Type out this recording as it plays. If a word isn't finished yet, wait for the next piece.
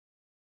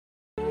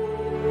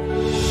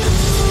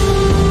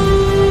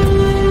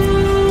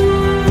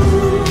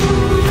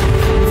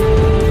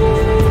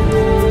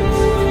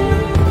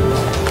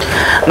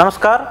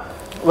Namaskar,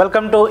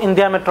 welcome to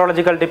India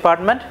Meteorological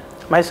Department.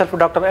 Myself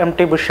Dr.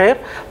 M.T. Bushair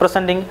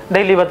presenting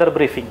daily weather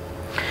briefing.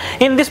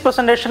 In this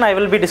presentation I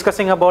will be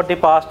discussing about the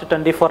past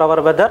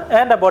 24-hour weather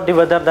and about the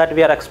weather that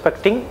we are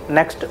expecting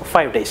next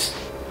 5 days.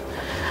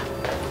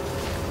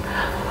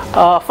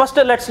 First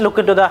let's look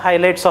into the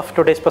highlights of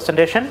today's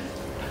presentation.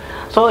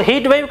 So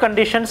heat wave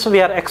conditions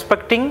we are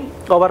expecting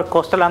over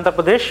coastal Andhra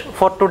Pradesh.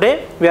 For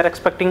today we are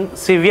expecting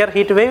severe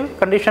heat wave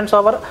conditions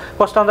over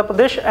coastal Andhra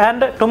Pradesh,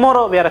 and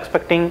tomorrow we are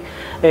expecting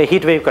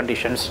heat wave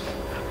conditions.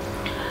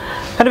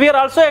 And we are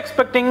also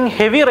expecting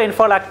heavy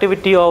rainfall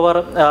activity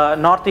over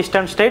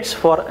northeastern states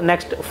for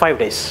next 5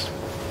 days.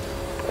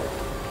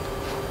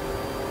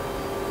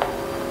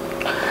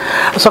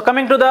 So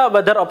coming to the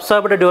weather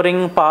observed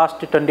during past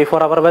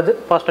 24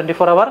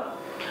 hour.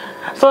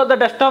 So the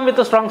dust storm with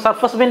a strong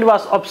surface wind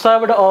was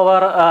observed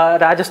over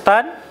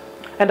Rajasthan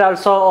and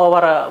also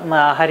over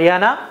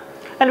Haryana,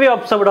 and we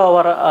observed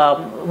over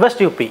West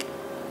UP.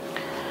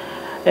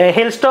 A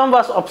hailstorm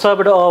was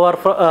observed over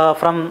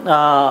from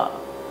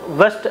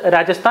West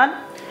Rajasthan,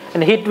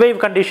 and heat wave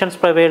conditions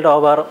prevailed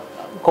over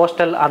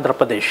coastal Andhra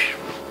Pradesh.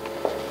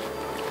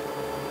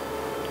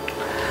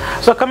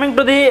 So coming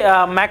to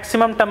the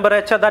maximum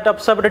temperature that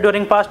observed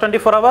during past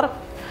 24 hours.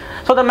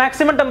 So the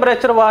maximum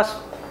temperature was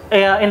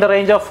in the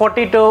range of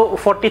 40 to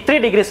 43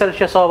 degrees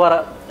Celsius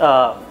over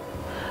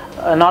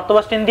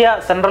northwest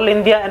India, central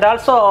India, and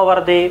also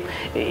over the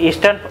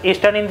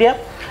eastern India,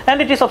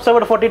 and it is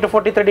observed 40 to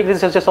 43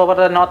 degrees Celsius over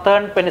the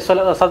northern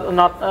peninsula,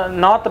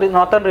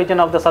 northern region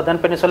of the southern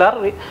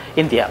peninsular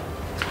India.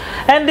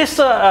 And this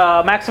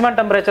maximum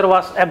temperature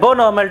was above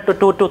normal to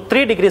 2 to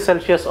 3 degrees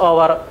Celsius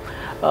over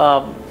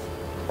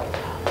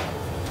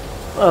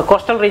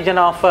coastal region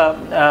of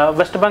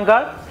West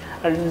Bengal,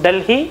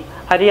 Delhi,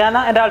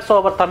 Haryana, and also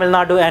over Tamil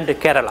Nadu and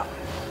Kerala.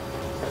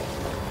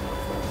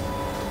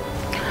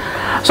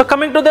 So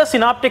coming to the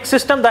synoptic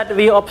system that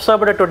we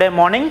observed today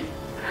morning.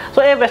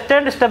 So a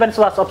western disturbance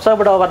was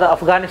observed over the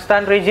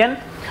Afghanistan region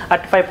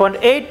at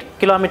 5.8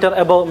 km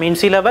above mean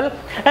sea level,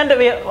 and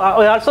we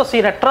also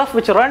seen a trough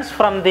which runs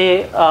from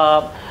the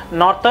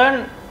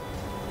northern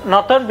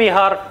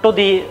Bihar to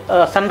the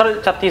central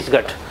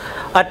Chhattisgarh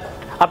at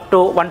up to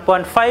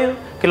 1.5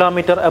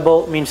 km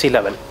above mean sea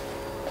level.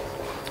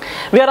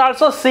 We are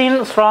also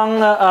seeing strong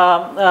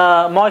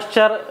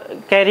moisture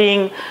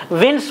carrying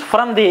winds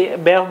from the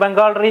Bay of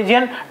Bengal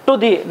region to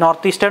the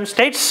northeastern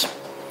states.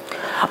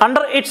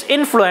 Under its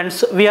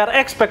influence, we are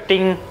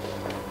expecting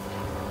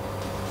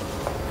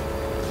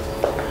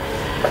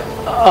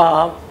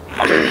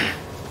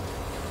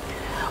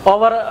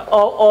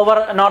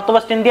over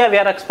northwest India, we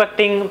are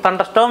expecting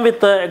thunderstorm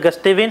with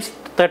gusty winds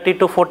 30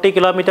 to 40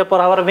 km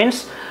per hour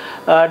winds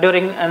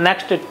during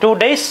next 2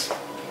 days.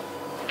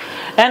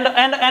 And our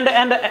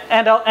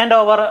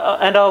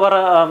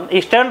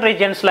eastern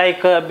regions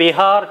like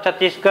Bihar,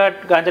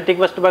 Chhattisgarh, Gangetic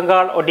West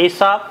Bengal,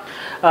 Odisha,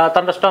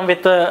 thunderstorm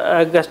with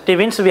gusty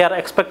winds we are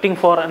expecting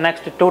for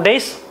next 2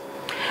 days.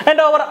 And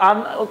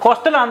our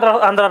coastal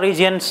Andhra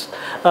regions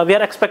we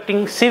are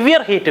expecting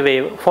severe heat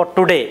wave for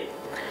today.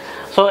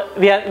 So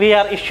we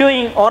are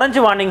issuing orange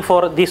warning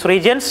for these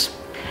regions.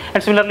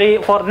 And similarly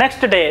for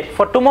next day,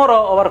 for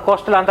tomorrow, our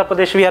coastal Andhra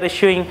Pradesh we are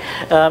issuing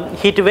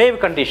heat wave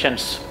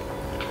conditions.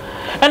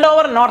 And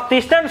our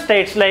northeastern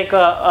states like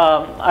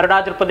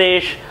Arunachal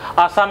Pradesh,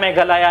 Assam,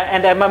 Meghalaya,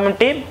 and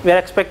MMT, we are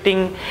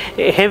expecting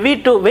heavy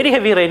to very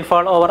heavy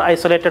rainfall over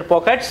isolated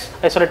pockets,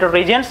 isolated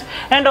regions.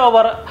 And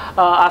over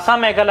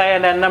Assam, Meghalaya,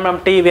 and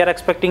MMT, we are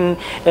expecting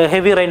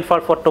heavy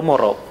rainfall for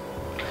tomorrow.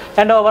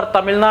 And over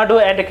Tamil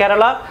Nadu and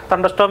Kerala,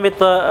 thunderstorm with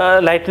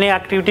lightning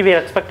activity we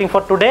are expecting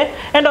for today.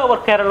 And over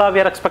Kerala, we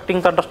are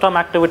expecting thunderstorm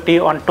activity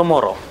on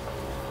tomorrow.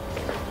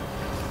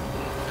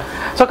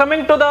 So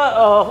coming to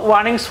the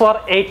warnings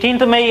for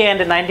 18th May and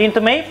 19th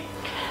May,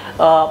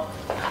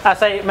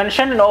 as I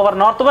mentioned, over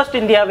northwest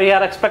India we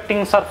are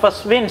expecting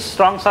surface winds,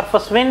 strong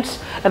surface winds,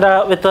 and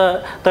with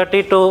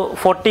 30 to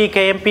 40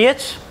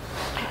 kmph,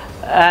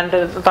 and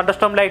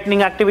thunderstorm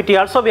lightning activity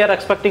also we are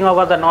expecting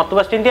over the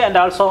northwest India and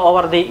also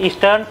over the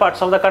eastern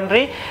parts of the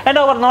country. And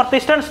over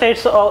northeastern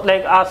states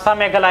like Assam,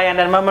 Meghalaya, and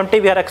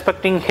MMT, we are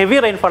expecting heavy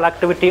rainfall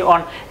activity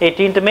on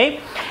 18th May.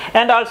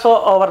 And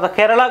also over the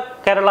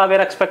Kerala we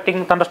are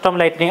expecting thunderstorm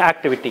lightning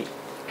activity.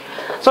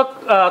 So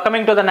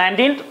coming to the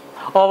 19th,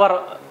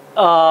 over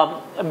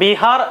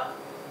Bihar,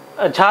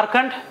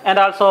 Jharkhand, and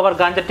also over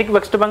Gangetic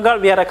West Bengal,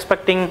 we are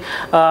expecting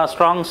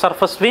strong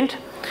surface wind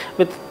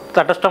with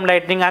thunderstorm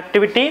lightning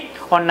activity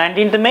on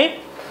 19th May.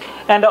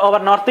 And over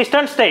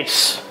northeastern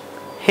states,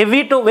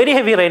 heavy to very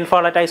heavy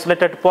rainfall at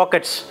isolated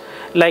pockets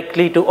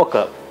likely to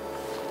occur.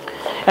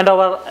 And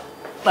over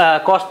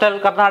coastal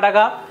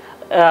Karnataka,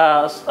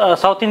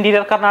 South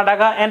interior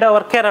Karnataka, and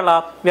over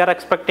Kerala, we are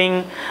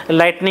expecting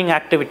lightning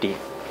activity.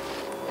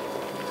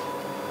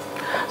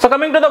 So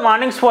coming to the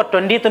warnings for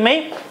 20th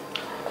May,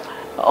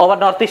 over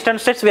northeastern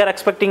states, we are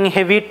expecting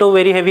heavy to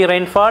very heavy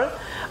rainfall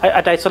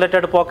at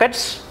isolated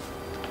pockets.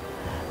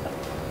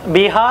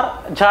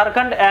 Bihar,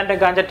 Jharkhand, and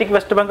Gangetic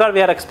West Bengal,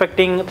 we are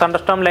expecting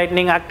thunderstorm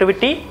lightning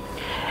activity.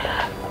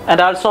 and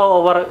also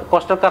over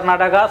coastal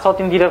Karnataka, south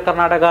interior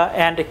Karnataka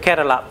and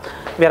Kerala.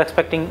 We are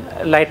expecting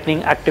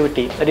lightning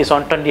activity, that is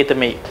on 20th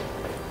May.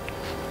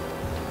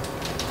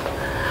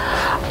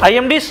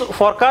 IMD's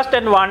forecast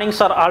and warnings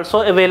are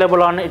also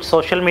available on its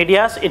social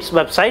medias, its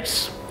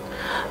websites.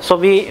 So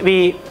we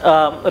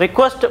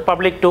request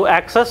public to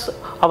access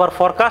our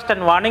forecast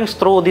and warnings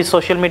through these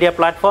social media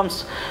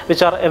platforms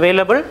which are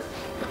available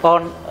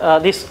on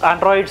this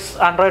Android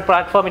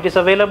platform. It is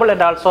available,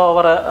 and also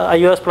our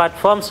iOS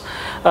platforms.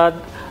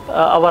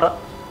 Our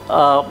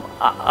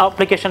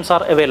applications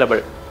are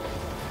available.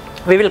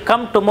 We will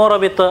come tomorrow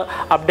with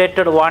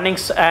updated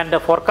warnings and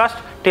forecast.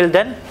 Till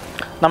then,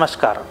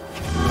 namaskar.